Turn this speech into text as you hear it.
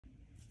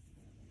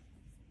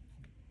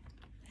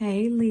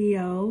Hey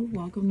Leo,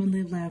 welcome to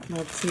Live, Laugh,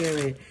 Love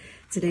Tarot.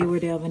 Today we're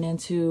delving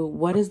into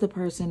what is the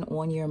person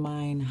on your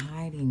mind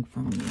hiding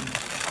from you.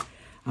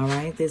 All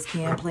right, this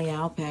can play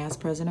out past,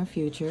 present, or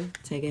future.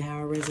 Take it how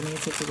it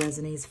resonates if it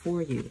resonates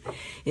for you.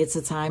 It's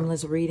a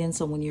timeless reading,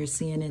 so when you're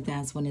seeing it,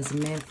 that's when it's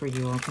meant for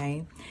you,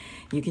 okay?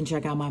 You can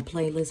check out my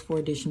playlist for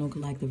additional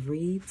collective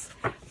reads.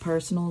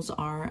 Personals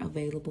are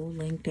available,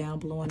 linked down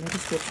below in the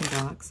description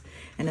box.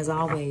 And as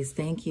always,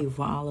 thank you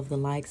for all of the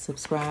likes,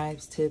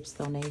 subscribes, tips,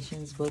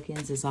 donations,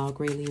 bookings. It's all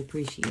greatly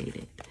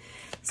appreciated.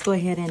 Let's go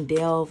ahead and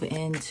delve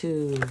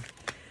into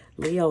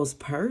Leo's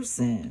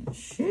person.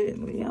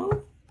 Shit,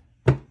 Leo.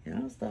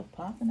 Y'all stuff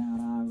popping out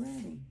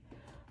already.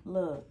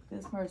 Look,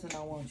 this person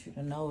don't want you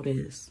to know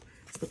this.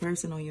 It's the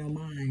person on your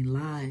mind.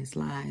 Lies,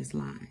 lies,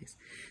 lies.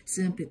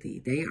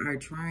 Sympathy. They are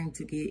trying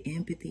to get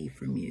empathy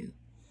from you.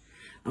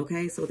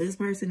 Okay, so this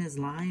person is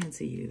lying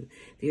to you.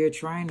 They're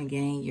trying to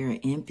gain your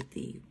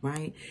empathy,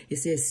 right? It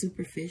says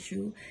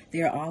superficial.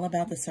 They're all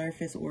about the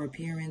surface or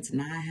appearance,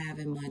 not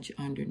having much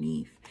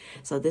underneath.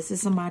 So this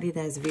is somebody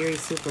that's very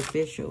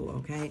superficial,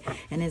 okay?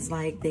 And it's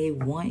like they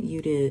want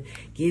you to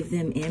give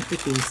them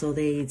empathy, so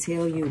they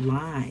tell you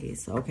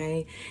lies,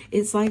 okay?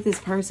 It's like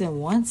this person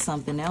wants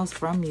something else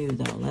from you,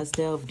 though. Let's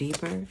delve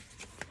deeper.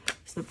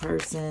 It's the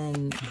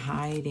person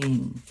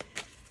hiding.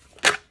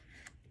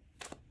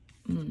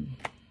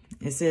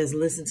 It says,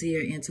 listen to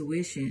your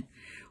intuition.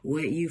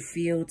 What you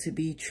feel to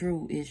be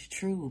true is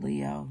true,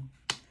 Leo.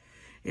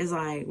 It's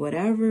like,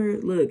 whatever,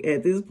 look,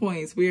 at this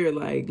point, Spirit,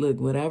 like, look,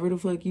 whatever the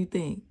fuck you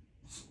think,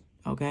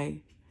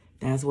 okay?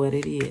 That's what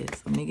it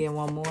is. Let me get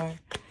one more.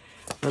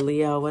 For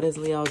Leo, what is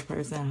Leo's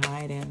person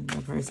hiding?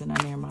 The person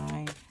on their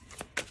mind?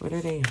 What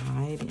are they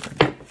hiding?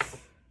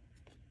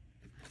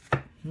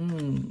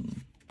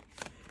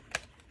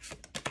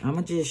 I'm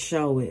going to just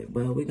show it,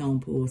 but we're going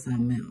to pull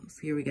something else.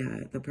 Here we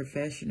got the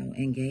professional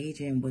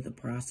engaging with a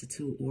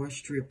prostitute or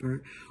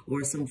stripper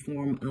or some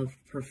form of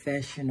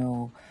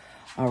professional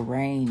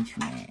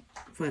arrangement.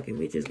 Fuck it,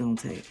 we just going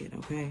to take it,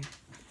 okay?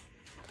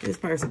 This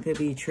person could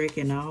be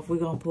tricking off. We're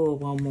going to pull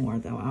one more,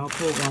 though. I'll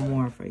pull one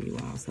more for you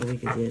all so we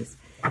can just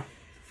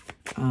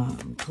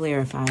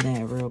clarify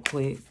that real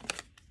quick.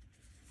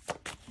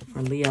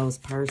 For Leo's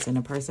person,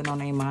 the person on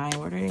their mind,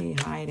 what are they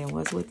hiding?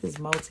 What's with this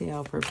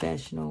motel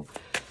professional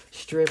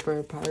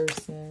stripper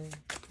person?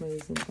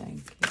 Please and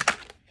thank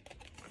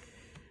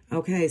you.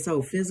 Okay,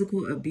 so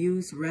physical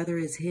abuse, whether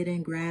it's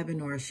hitting,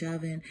 grabbing, or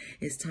shoving,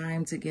 it's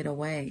time to get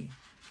away.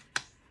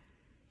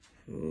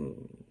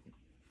 Ooh.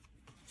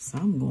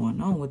 Something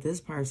going on with this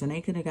person.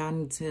 They could have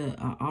gotten into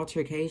an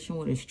altercation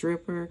with a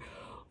stripper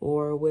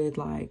or with,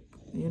 like,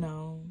 you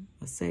know,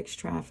 a sex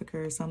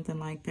trafficker or something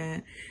like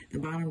that. The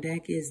bottom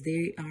deck is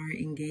they are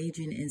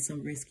engaging in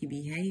some risky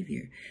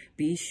behavior.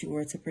 Be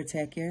sure to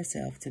protect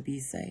yourself to be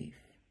safe.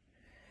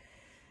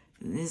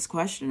 It's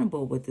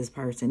questionable with this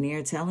person.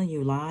 They're telling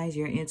you lies.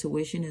 Your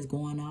intuition is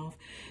going off,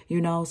 you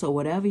know. So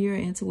whatever your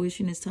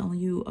intuition is telling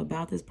you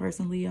about this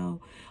person, Leo,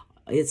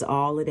 it's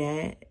all of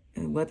that.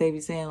 What they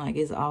be saying, like,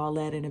 it's all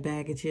that in a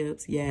bag of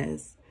chips.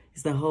 Yes.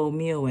 It's the whole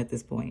meal at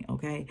this point,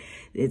 okay?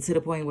 It's to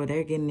the point where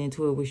they're getting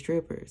into it with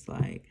strippers.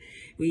 Like,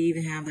 we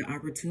even have the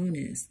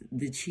opportunists,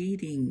 the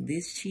cheating.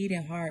 This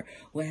cheating heart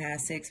will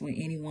have sex with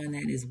anyone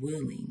that is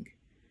willing.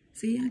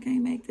 See, I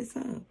can't make this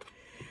up.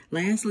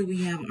 Lastly,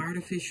 we have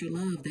artificial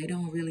love. They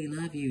don't really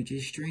love you,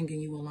 just stringing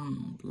you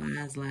along.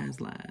 Lies,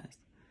 lies, lies.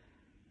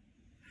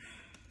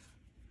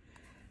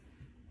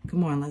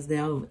 Come on, let's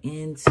delve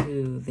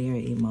into their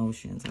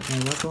emotions. Okay,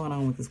 what's going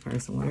on with this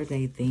person? What are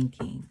they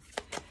thinking?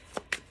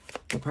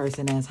 The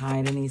person that's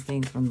hiding these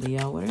things from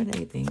Leo, what are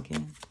they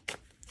thinking?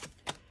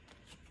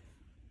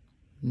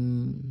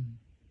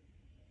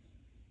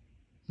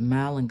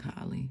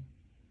 Melancholy.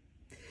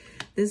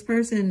 This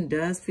person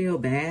does feel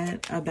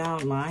bad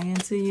about lying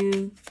to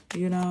you,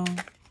 you know.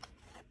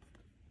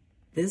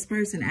 This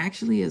person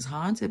actually is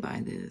haunted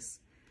by this.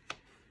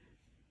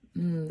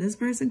 This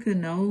person could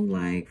know,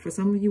 like, for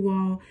some of you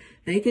all,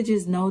 they could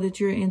just know that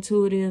you're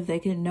intuitive. They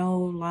could know,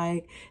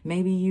 like,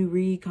 maybe you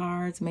read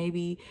cards.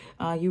 Maybe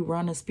you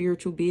run a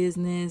spiritual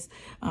business.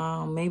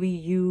 Maybe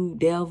you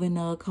delve in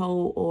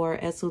occult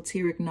or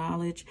esoteric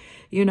knowledge,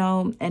 you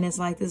know. And it's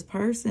like this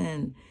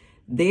person,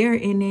 they're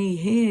in their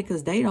head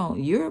because they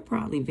don't, you're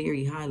probably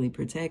very highly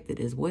protected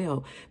as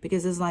well,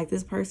 because it's like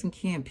this person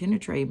can't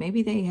penetrate.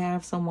 Maybe they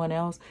have someone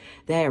else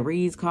that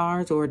reads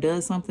cards or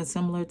does something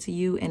similar to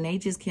you, and they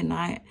just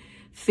cannot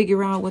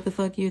figure out what the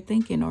fuck you're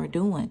thinking or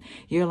doing.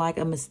 You're like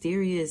a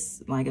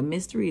mysterious, like a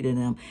mystery to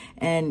them.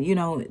 And, you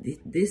know,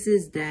 this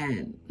is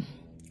that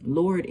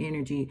Lord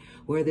energy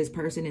where this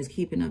person is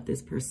keeping up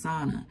this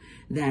persona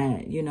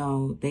that, you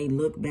know, they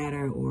look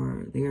better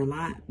or they're a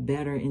lot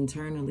better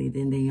internally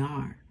than they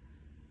are.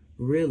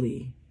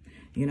 Really,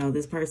 you know,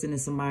 this person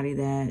is somebody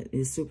that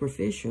is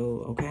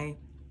superficial, okay?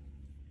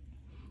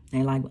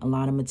 They like a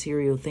lot of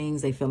material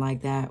things. They feel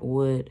like that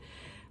would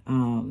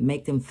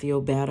make them feel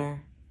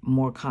better,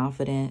 more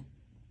confident,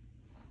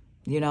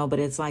 you know, but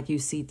it's like you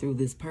see through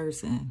this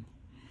person.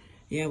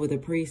 Yeah, with a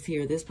priest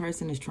here, this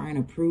person is trying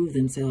to prove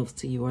themselves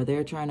to you, or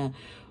they're trying to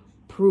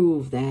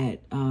prove that,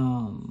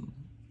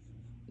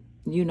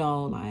 you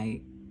know,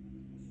 like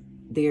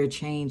they're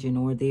changing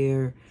or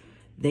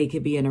they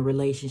could be in a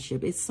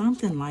relationship. It's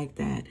something like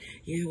that.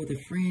 Yeah, with a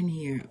friend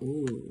here.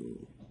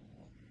 Ooh.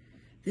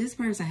 This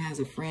person has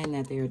a friend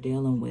that they're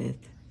dealing with.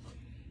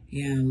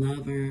 Yeah,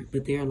 lover.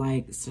 But they're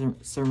like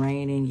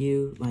surrounding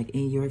you, like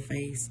in your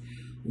face.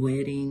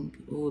 Wedding.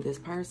 Ooh, this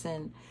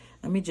person.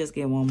 Let me just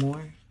get one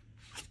more.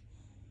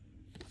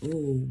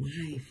 Ooh,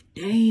 wife.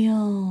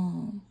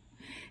 Damn.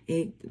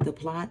 The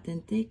plot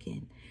then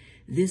thickened.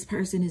 This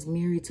person is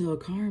married to a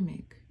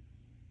karmic.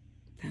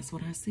 That's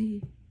what I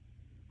see.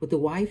 With the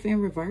wife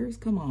in reverse,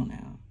 come on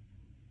now.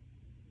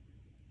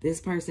 This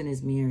person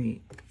is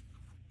married.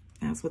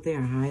 That's what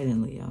they're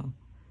hiding, Leo.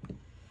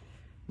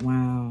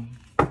 Wow.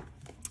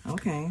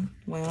 Okay,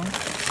 well,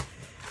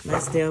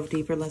 let's delve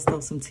deeper. Let's throw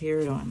some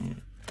tarot on it.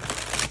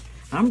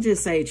 I'm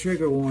just saying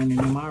trigger warning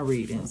in my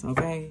readings,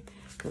 okay?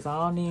 Because I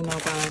don't need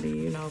nobody,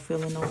 you know,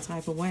 feeling no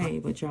type of way.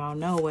 But y'all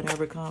know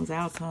whatever comes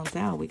out, comes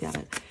out. We got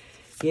to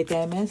get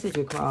that message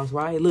across,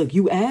 right? Look,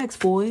 you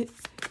asked for it.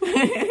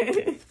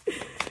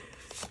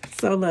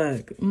 So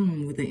look,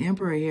 with the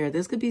Emperor here,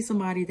 this could be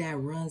somebody that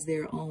runs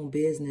their own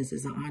business,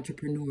 is an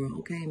entrepreneur,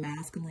 okay?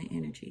 Masculine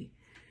energy,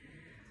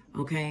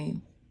 okay?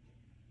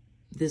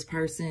 This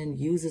person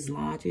uses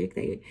logic.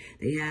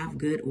 They have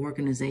good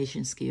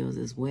organization skills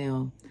as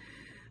well.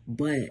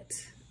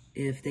 But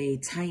if they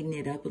tighten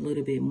it up a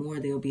little bit more,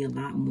 they'll be a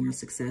lot more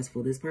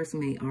successful. This person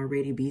may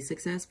already be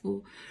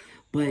successful,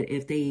 but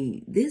if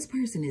this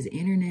person is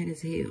internet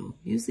as hell.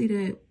 You see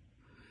that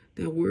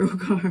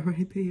world card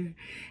right there?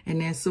 And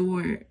that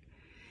sword.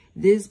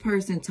 This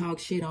person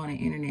talks shit on the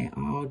internet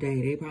all day.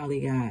 They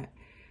probably got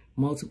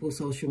multiple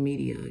social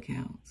media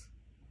accounts.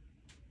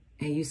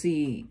 And you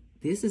see,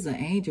 this is an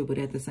angel, but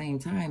at the same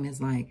time, it's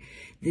like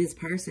this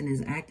person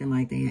is acting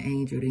like they're an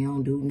angel. They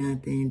don't do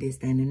nothing, this,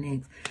 that, and the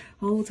next.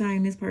 Whole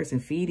time, this person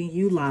feeding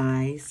you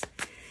lies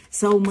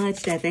so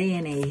much that they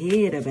in their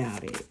head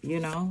about it, you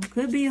know.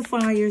 Could be a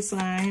fire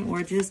sign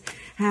or just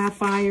have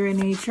fire in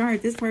their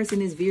chart. This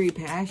person is very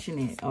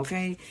passionate,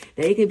 okay?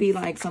 They could be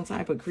like some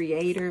type of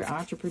creator,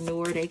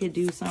 entrepreneur. They could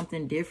do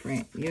something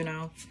different, you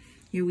know.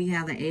 Here we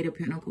have the Eight of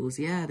Pentacles.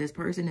 Yeah, this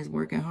person is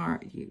working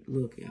hard.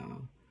 Look,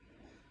 y'all.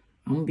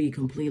 I'm going to be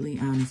completely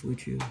honest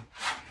with you.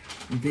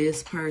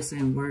 This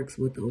person works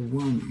with a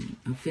woman,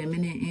 a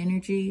feminine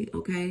energy,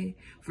 okay?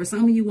 For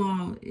some of you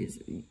all,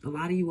 a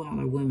lot of you all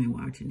are women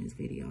watching this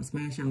video.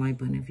 Smash that like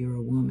button if you're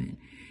a woman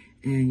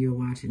and you're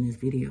watching this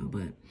video.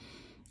 But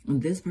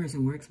this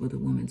person works with a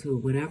woman too.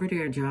 Whatever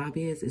their job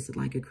is, it's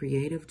like a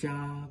creative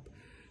job.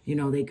 You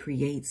know, they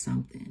create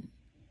something,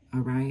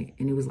 all right?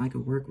 And it was like a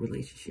work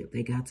relationship.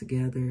 They got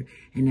together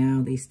and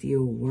now they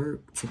still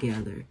work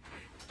together,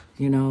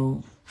 you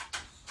know?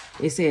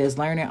 It says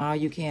learning all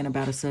you can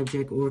about a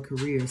subject or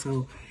career.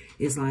 So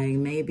it's like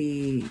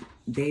maybe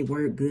they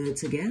work good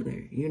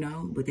together, you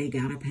know, but they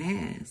got to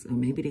pass. Or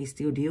maybe they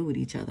still deal with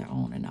each other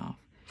on and off.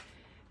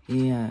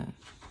 Yeah.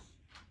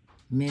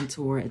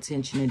 Mentor,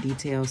 attention to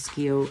detail,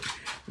 skill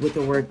with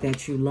the work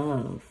that you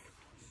love.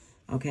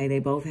 Okay, they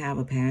both have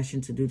a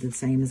passion to do the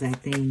same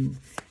exact thing,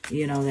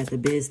 you know, that the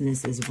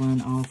business is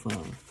run off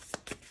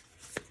of.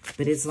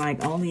 But it's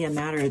like only a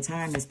matter of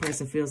time this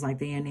person feels like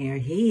they're in their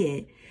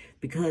head,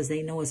 because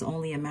they know it's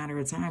only a matter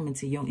of time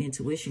until your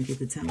intuition gets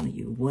to telling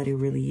you what it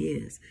really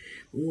is.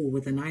 Ooh,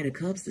 with the Knight of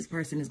Cups, this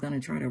person is going to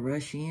try to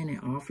rush in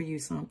and offer you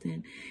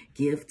something,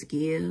 gift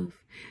give.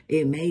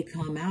 It may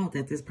come out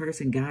that this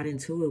person got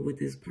into it with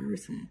this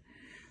person,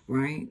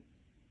 right?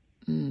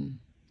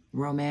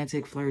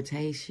 Romantic,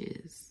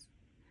 flirtatious,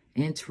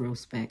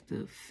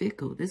 introspective,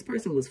 fickle. This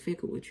person was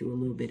fickle with you a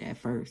little bit at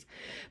first,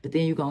 but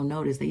then you're going to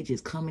notice they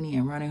just coming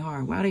in running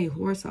hard. Why they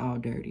horse all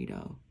dirty,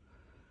 though?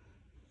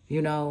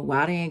 You know,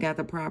 why they ain't got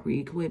the proper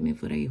equipment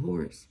for their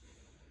horse?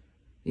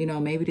 You know,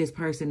 maybe this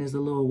person is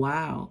a little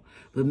wild,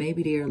 but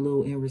maybe they're a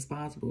little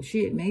irresponsible.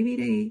 Shit, maybe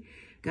they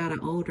got an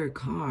older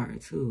car,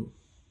 too.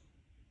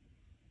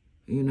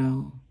 You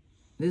know,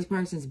 this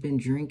person's been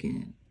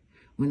drinking.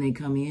 When they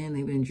come in,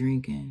 they've been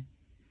drinking.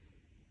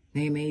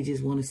 They may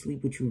just want to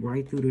sleep with you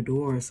right through the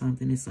door or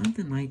something. It's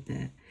something like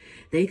that.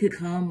 They could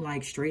come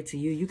like straight to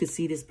you. You could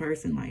see this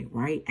person like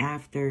right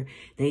after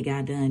they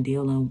got done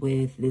dealing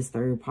with this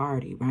third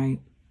party, right?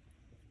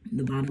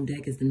 The bottom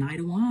deck is the Knight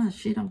of Wands.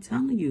 Shit, I'm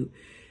telling you.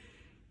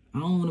 I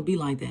don't want to be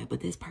like that,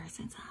 but this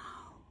person's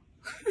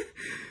out.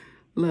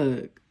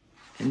 Look,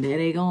 and there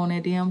they go on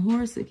that damn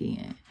horse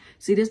again.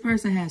 See, this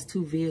person has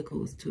two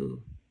vehicles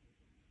too.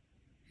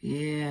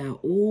 Yeah.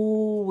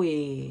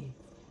 Ooh.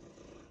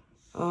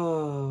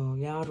 Oh,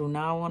 y'all do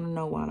not want to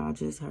know what I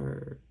just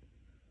heard.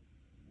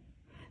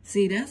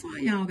 See, that's why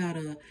y'all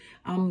gotta,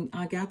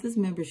 I got this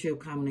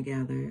membership coming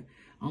together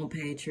on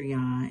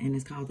Patreon, and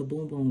it's called the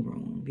Boom Boom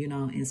Room, you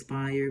know,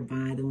 inspired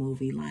by the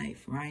movie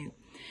Life, right?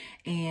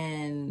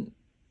 And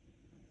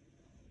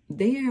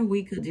there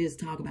we could just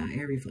talk about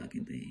every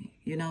fucking thing,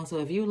 you know? So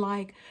if you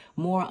like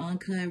more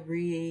uncut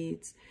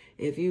reads,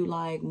 if you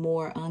like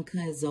more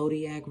uncut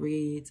zodiac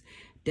reads,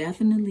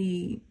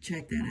 definitely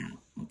check that out.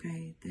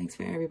 Okay. Thanks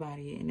for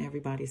everybody and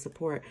everybody's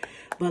support.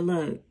 But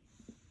look,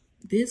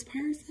 this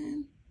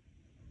person,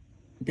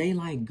 they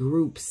like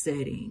group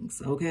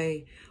settings,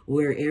 okay,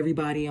 where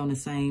everybody on the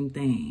same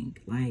thing,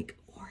 like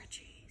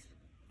orgies,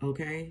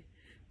 okay?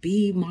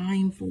 Be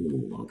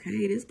mindful,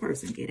 okay? This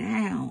person get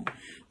down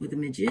with the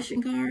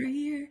magician card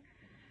here.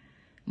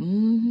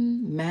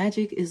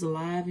 Magic is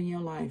alive in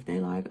your life.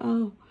 They like,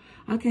 oh,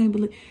 I can't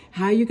believe.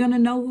 How you gonna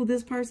know who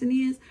this person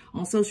is?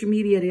 On social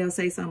media, they'll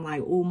say something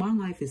like, oh, my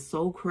life is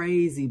so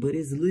crazy, but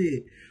it's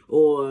lit.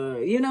 Or,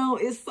 you know,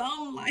 it's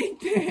something like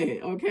that,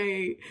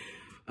 okay?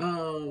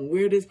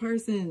 Where this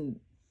person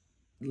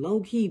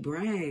low-key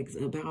brags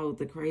about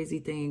the crazy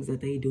things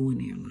that they do in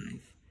their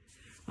life.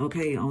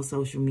 Okay, on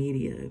social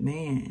media.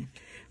 Man,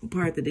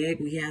 part of the deck,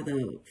 we have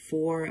the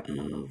 4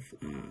 of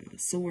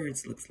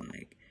Swords, looks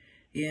like.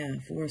 Yeah,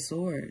 4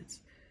 Swords.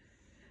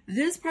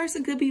 This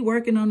person could be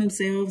working on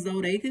themselves,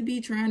 though. They could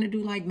be trying to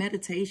do like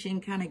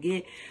meditation, kind of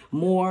get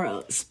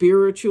more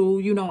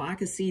spiritual. You know, I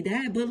could see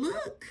that. But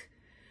look,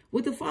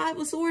 with the 5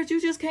 of Swords,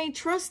 you just can't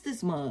trust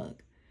this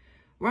mug.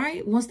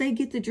 Right? Once they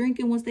get to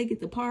drinking, once they get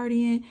to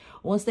partying,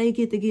 once they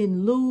get to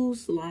getting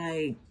loose,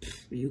 like,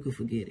 you can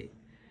forget it.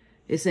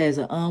 It says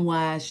an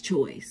unwise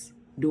choice.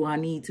 Do I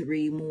need to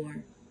read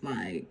more?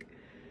 Like,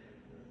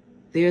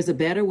 there's a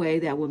better way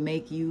that would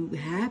make you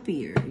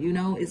happier. You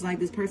know, it's like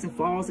this person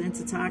falls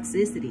into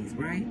toxicities,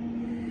 right?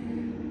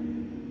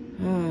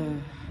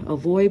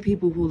 Avoid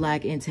people who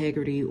lack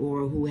integrity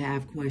or who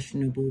have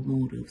questionable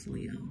motives,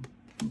 Leo.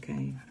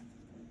 Okay.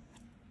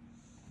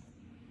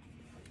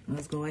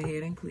 Let's go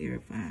ahead and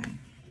clarify.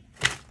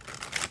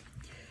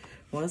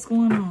 What's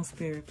going on,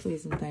 Spirit?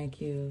 Please and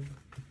thank you.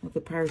 With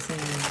the person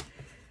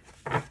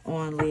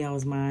on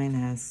Leo's mind,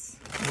 that's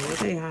what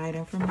they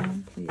hiding from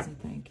him. Please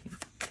and thank you.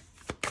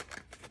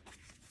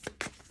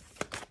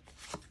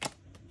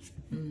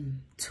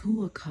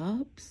 2 of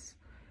Cups.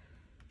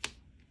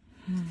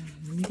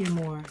 Let me get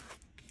more.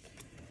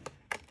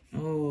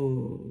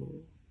 Oh,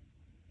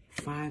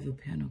 5 of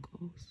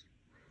Pentacles.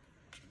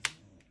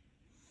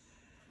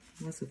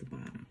 What's at the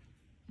bottom?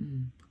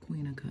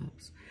 Queen of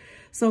Cups.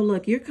 So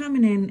look, you're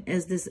coming in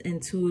as this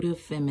intuitive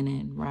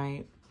feminine,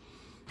 right?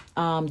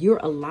 You're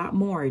a lot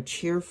more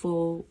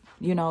cheerful,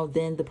 you know,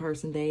 than the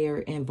person they are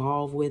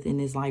involved with in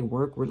this like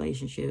work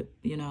relationship,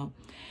 you know.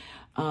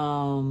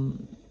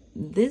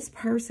 This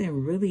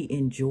person really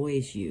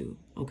enjoys you,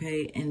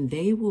 okay? And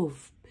they will,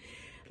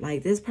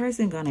 like, this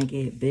person gonna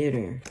get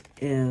bitter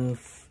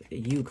if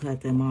you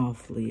cut them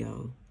off,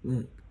 Leo.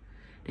 Look,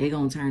 they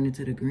gonna turn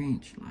into the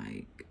Grinch,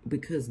 like,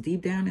 because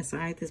deep down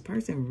inside, this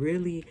person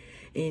really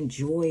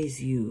enjoys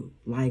you,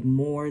 like,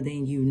 more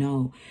than you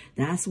know.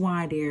 That's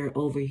why they're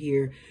over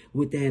here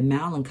with that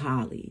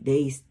melancholy.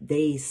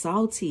 They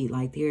salty,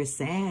 like they're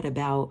sad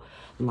about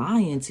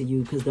lying to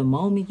you, because the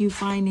moment you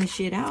find this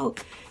shit out,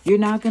 you're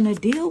not going to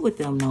deal with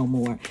them no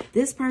more.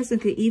 This person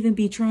could even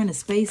be trying to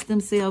space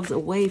themselves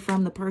away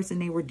from the person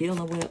they were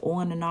dealing with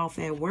on and off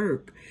at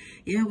work.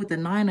 Yeah, with the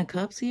 9 of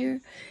Cups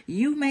here,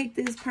 you make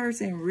this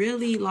person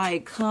really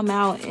like come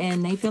out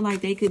and they feel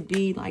like they could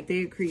be like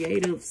their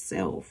creative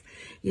self.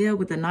 Yeah,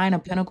 with the 9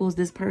 of Pentacles,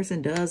 this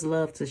person does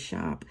love to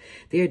shop.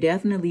 They're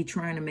definitely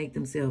trying to make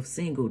themselves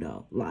single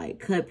though. Like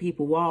cut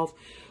people off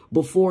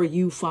before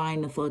you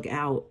find the fuck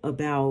out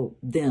about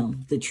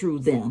them, the true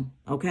them,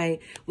 okay?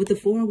 With the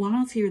 4 of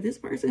Wands here, this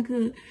person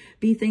could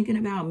be thinking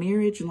about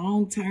marriage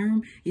long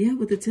term. Yeah,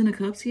 with the 10 of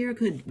Cups here,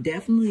 could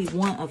definitely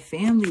want a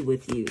family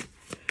with you.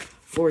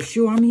 For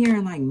sure, I'm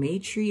hearing like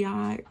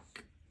matriarch,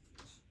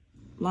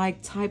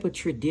 like type of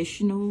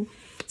traditional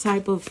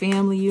type of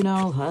family, you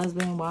know,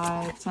 husband,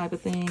 wife type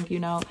of thing, you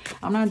know.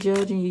 I'm not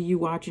judging you. You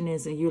watching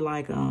this and you're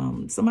like,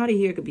 somebody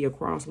here could be a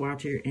cross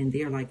watcher and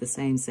they're like the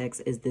same sex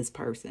as this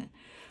person.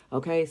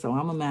 Okay, so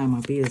I'm gonna mind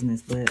my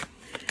business. But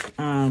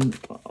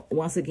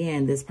once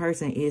again, this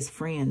person is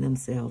freeing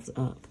themselves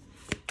up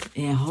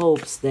in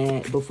hopes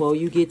that before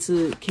you get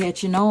to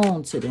catching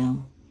on to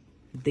them,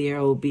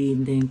 they'll be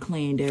then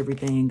cleaned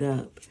everything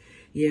up.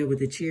 Yeah, with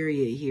the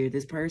Chariot here,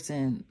 this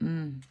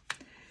person,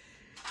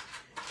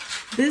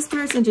 this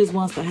person just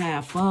wants to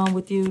have fun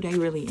with you. They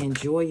really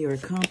enjoy your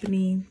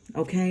company,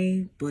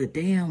 okay? But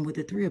damn, with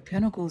the 3 of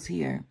Pentacles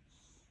here,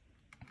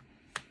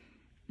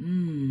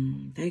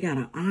 they got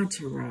an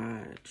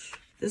entourage.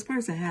 This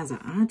person has an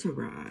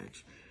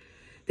entourage.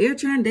 They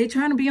trying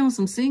to be on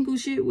some single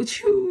shit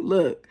with you.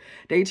 Look,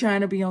 they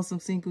trying to be on some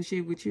single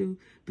shit with you.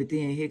 But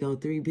then here go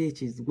 3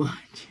 bitches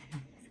watching.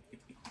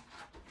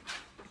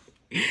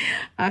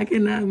 I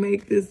cannot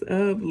make this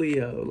up,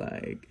 Leo.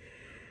 Like,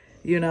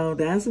 you know,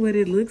 that's what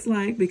it looks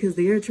like, because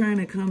they're trying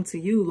to come to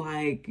you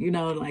like, you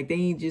know, like they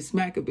ain't just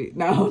smack a bit.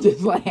 No,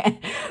 just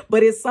like,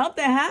 but it's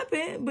something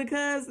happened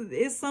because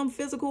it's some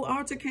physical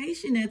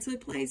altercation that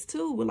took place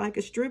too with like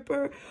a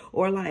stripper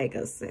or like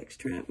a sex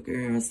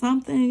trafficker or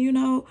something, you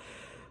know.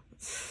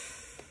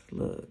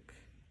 Look,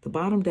 the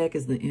bottom deck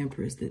is the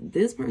Empress.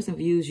 This person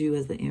views you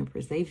as the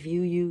Empress. They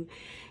view you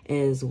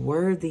as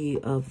worthy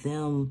of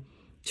them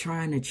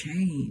trying to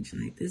change.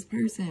 Like this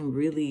person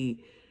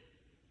really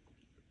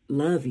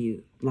love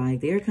you.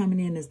 Like, they're coming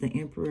in as the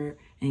emperor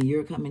and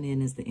you're coming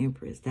in as the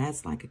empress.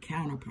 That's like a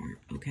counterpart,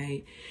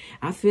 okay?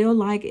 I feel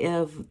like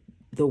if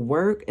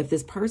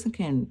this person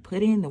can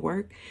put in the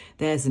work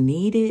that's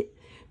needed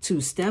to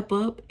step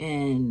up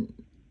and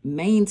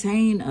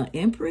maintain an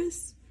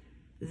empress,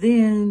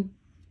 then,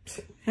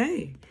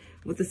 hey,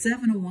 with the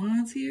 7 of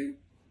Wands here,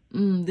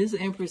 this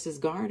empress is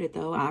guarded,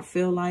 though. I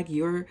feel like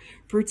you're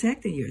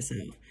protecting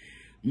yourself.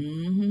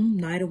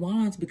 Knight of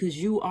Wands, because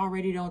you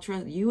already don't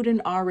trust. You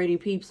didn't already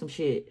peep some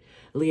shit,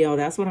 Leo.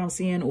 That's what I'm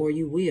seeing, or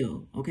you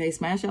will. Okay,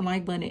 smash that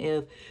like button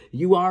if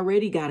you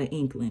already got an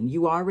inkling.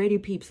 You already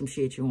peep some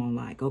shit you won't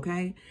like,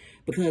 okay?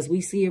 Because we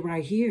see it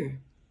right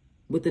here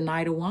with the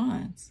Knight of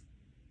Wands.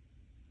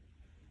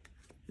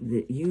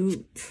 And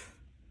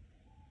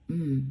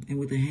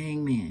with the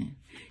Hangman.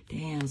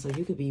 Damn, so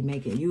you could be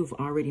you've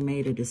already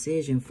made a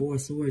decision. 4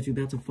 of Swords, you're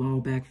about to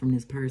fall back from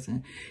this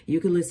person. You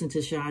could listen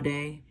to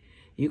Sade.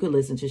 You could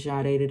listen to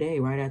Sade today,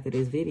 right after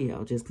this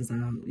video, just because I,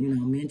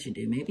 mentioned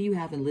it. Maybe you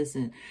haven't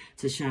listened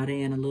to Sade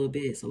in a little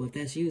bit. So if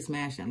that's you,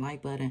 smash that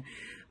like button.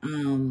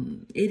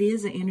 It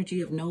is an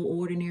energy of no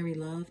ordinary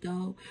love,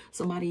 though.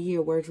 Somebody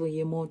here works with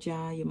your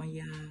moja, your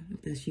maya.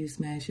 If that's you,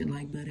 smash that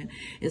like button.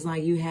 It's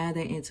like you had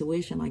that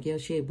intuition, like your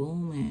shit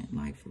booming,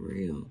 like for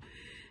real.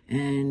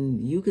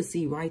 And you could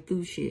see right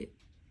through shit.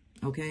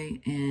 Okay,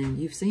 and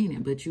you've seen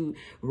it, but you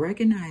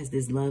recognize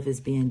this love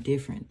as being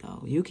different,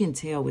 though. You can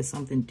tell with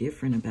something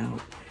different about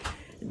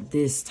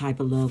this type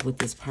of love with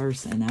this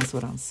person. That's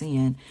what I'm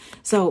seeing.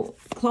 So,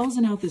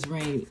 closing out this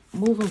reading,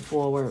 moving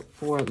forward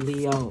for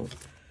Leo.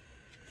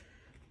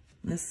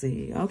 Let's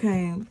see.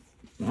 Okay,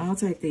 I'll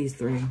take these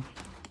 3.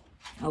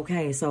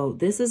 Okay, so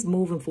this is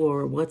moving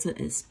forward, what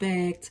to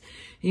expect,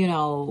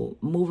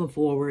 moving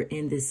forward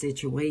in this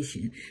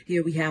situation.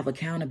 Here we have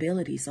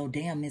accountability. So,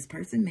 damn, this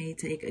person may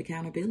take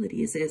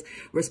accountability. It says,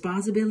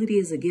 responsibility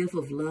is a gift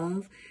of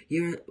love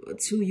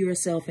to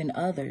yourself and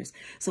others.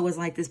 So, it's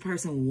like this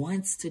person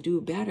wants to do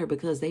better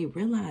because they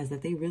realize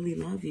that they really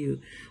love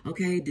you.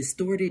 Okay,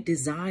 distorted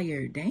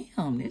desire.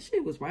 Damn, this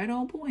shit was right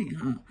on point,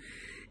 huh?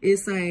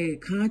 It's a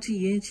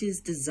conscientious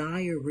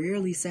desire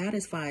rarely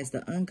satisfies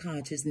the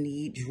unconscious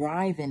need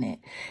driving it.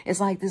 It's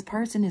like this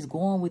person is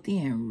going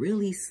within,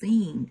 really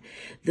seeing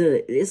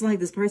it's like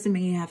this person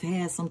may have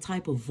had some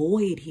type of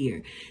void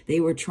here they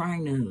were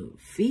trying to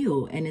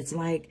feel. And it's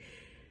like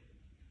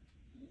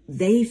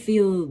they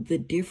feel the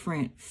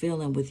different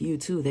feeling with you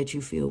too that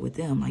you feel with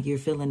them. Like you're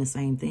feeling the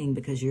same thing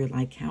because you're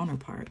like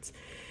counterparts.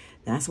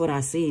 That's what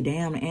I see.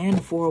 Damn, and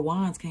the 4 of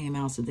Wands came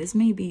out. So this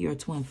may be your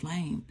twin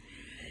flame.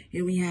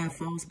 Here we have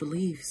false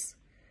beliefs.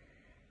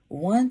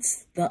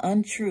 Once the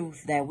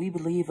untruth that we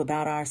believe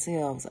about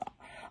ourselves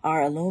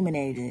are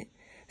illuminated,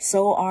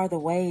 so are the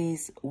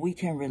ways we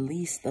can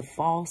release the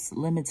false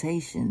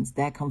limitations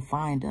that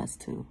confined us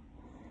to.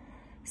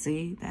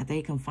 See, that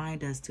they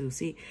confined us to.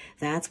 See,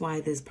 that's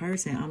why this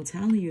person, I'm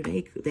telling you,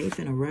 they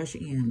finna rush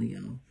in,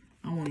 Leo.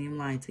 I won't even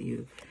lie to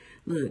you.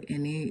 Look,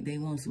 and they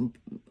want some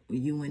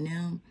you and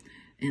them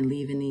and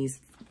leaving these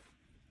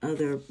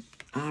other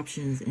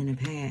options in the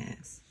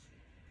past.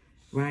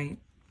 Right?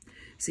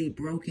 See,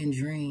 broken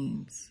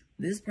dreams.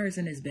 This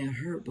person has been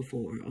hurt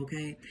before,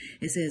 okay?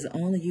 It says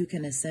only you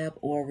can accept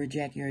or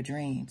reject your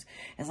dreams.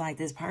 It's like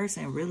this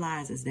person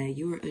realizes that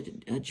you're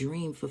a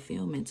dream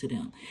fulfillment to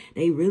them.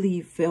 They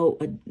really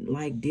felt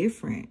like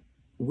different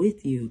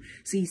with you.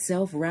 See,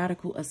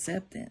 self-radical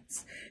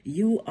acceptance.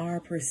 You are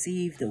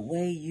perceived the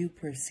way you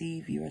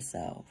perceive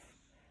yourself.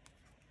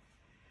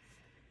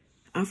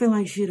 I feel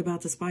like shit about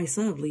to spice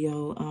up,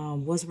 Leo.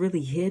 What's really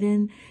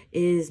hidden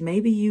is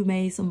maybe you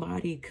made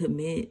somebody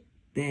commit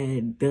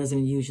that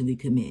doesn't usually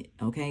commit,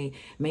 okay?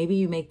 Maybe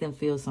you make them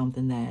feel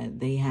something that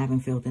they haven't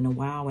felt in a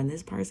while, and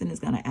this person is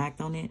going to act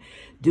on it.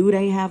 Do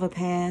they have a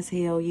past?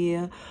 Hell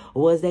yeah.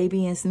 Was they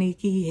being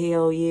sneaky?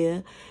 Hell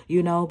yeah.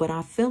 But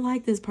I feel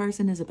like this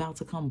person is about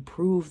to come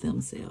prove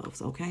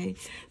themselves, okay?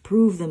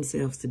 Prove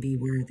themselves to be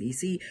worthy.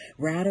 See,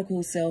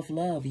 radical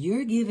self-love.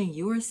 You're giving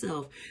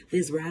yourself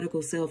this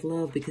radical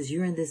self-love because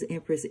you're in this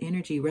Empress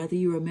energy, whether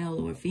you're a male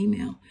or a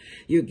female.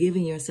 You're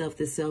giving yourself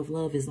this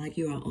self-love. It's like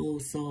you're an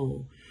old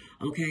soul.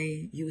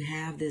 Okay, you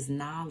have this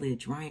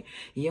knowledge, right?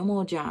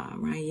 Yemoja,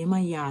 right?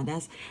 Yemaya,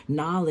 that's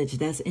knowledge,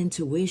 that's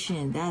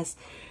intuition, that's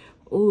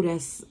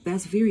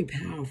very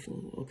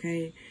powerful,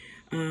 okay?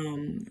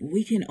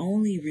 We can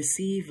only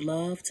receive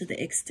love to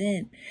the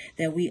extent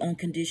that we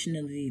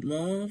unconditionally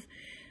love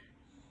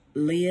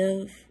and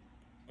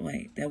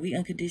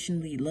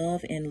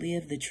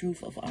live the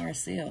truth of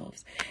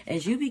ourselves.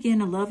 As you begin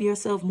to love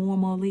yourself more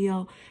and more,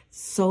 Leo,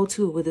 so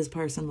too will this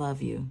person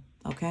love you,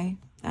 okay?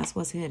 That's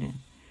what's hidden.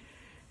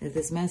 If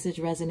this message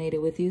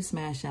resonated with you,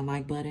 smash that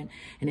like button.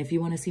 And if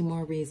you want to see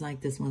more reads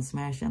like this one,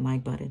 smash that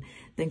like button.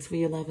 Thanks for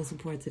your love and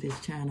support to this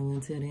channel.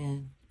 Until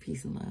then,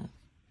 peace and love.